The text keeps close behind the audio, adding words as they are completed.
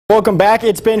Welcome back.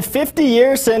 It's been 50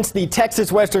 years since the Texas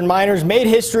Western Miners made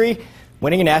history,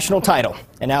 winning a national title.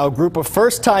 And now a group of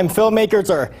first-time filmmakers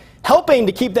are helping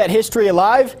to keep that history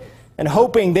alive and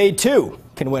hoping they too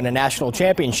can win a national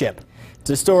championship. It's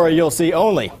a story you'll see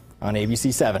only on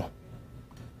ABC 7.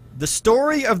 The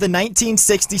story of the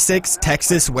 1966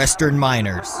 Texas Western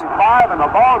Miners. 5 and the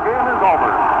ball game is over.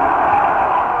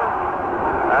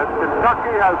 As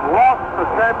Kentucky has lost the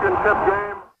championship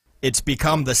game. It's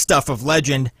become the stuff of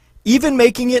legend, even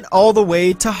making it all the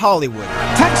way to Hollywood.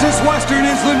 Texas Western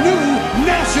is the new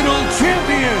national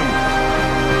champion!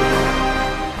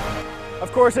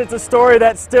 Of course, it's a story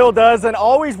that still does and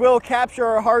always will capture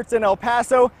our hearts in El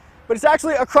Paso, but it's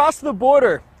actually across the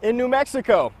border in New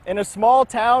Mexico, in a small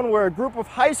town where a group of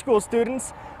high school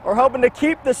students are hoping to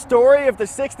keep the story of the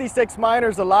 66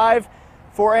 Miners alive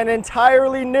for an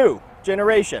entirely new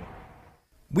generation.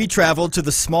 We traveled to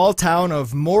the small town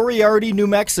of Moriarty, New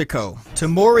Mexico, to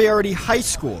Moriarty High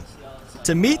School,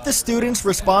 to meet the students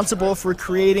responsible for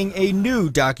creating a new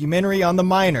documentary on the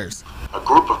Miners. A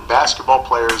group of basketball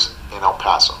players in El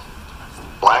Paso,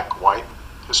 black, white,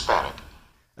 Hispanic.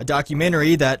 A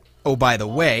documentary that, oh by the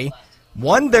way,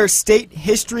 won their State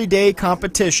History Day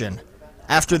competition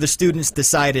after the students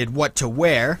decided what to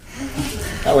wear.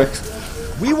 That works.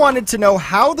 We wanted to know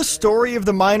how the story of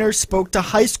the Miners spoke to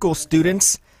high school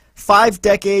students 5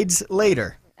 decades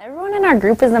later. Everyone in our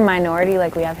group is a minority,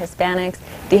 like we have Hispanics.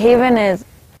 DeHaven is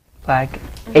Black,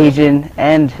 Asian,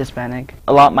 and Hispanic.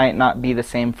 A lot might not be the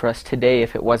same for us today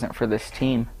if it wasn't for this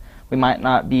team. We might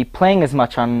not be playing as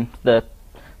much on the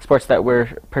sports that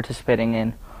we're participating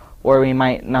in, or we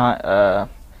might not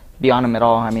be on them at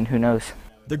all. I mean, who knows?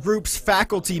 The group's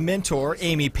faculty mentor,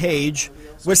 Amy Page,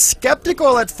 was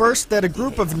skeptical at first that a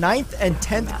group of 9th and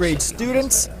 10th grade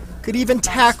students could even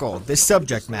tackle this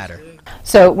subject matter.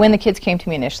 So when the kids came to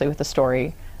me initially with the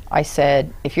story, I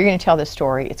said, if you're going to tell this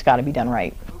story, it's got to be done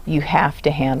right. You have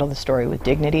to handle the story with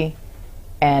dignity,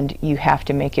 and you have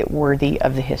to make it worthy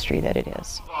of the history that it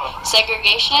is.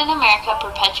 Segregation in America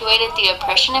perpetuated the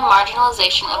oppression and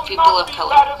marginalization of people of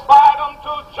color.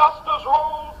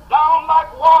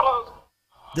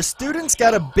 The students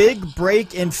got a big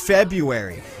break in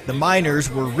February. The Miners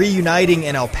were reuniting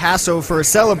in El Paso for a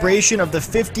celebration of the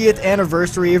 50th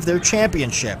anniversary of their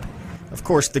championship. Of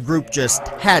course, the group just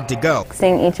had to go.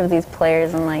 seeing each of these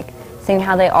players and seeing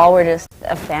how they all were just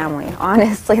a family.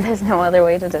 Honestly, there's no other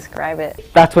way to describe it.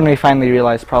 That's when we finally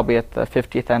realized, probably at the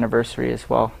 50th anniversary as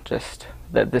well, just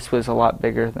that this was a lot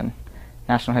bigger than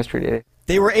National History Day.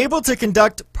 They were able to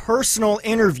conduct personal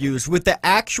interviews with the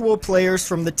actual players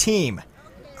from the team,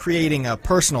 creating a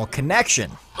personal connection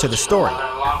to the story.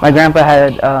 My grandpa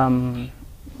had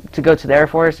to go to the Air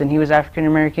Force, and he was African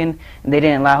American, and they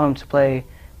didn't allow him to play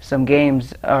some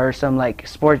games or some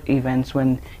sport events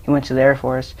when he went to the Air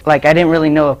Force. I didn't really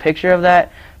know a picture of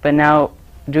that, but now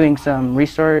doing some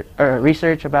research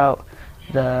about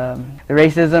the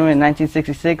racism in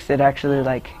 1966, it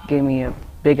actually gave me a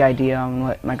big idea on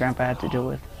what my grandpa had to deal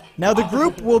with. Now the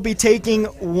group will be taking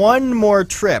one more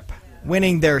trip.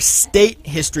 Winning their State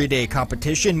History Day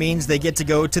competition means they get to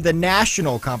go to the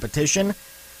national competition,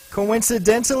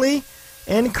 coincidentally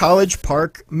in College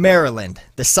Park, Maryland,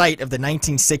 the site of the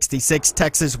 1966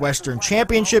 Texas Western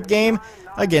Championship game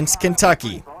against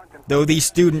Kentucky. Though these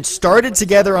students started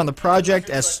together on the project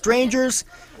as strangers,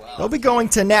 they'll be going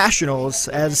to nationals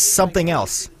as something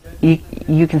else.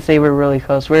 You can say we're really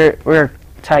close. We're a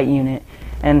tight unit,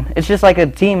 and it's just like a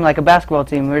team, like a basketball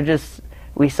team.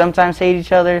 We sometimes hate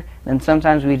each other, and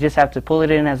sometimes we just have to pull it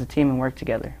in as a team and work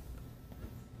together.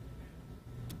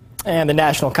 And the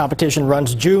national competition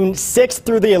runs June 6th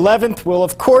through the 11th. We'll,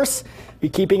 of course, be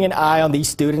keeping an eye on these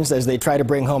students as they try to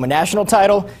bring home a national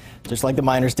title, just like the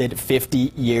Miners did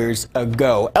 50 years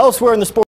ago. Elsewhere in the sport.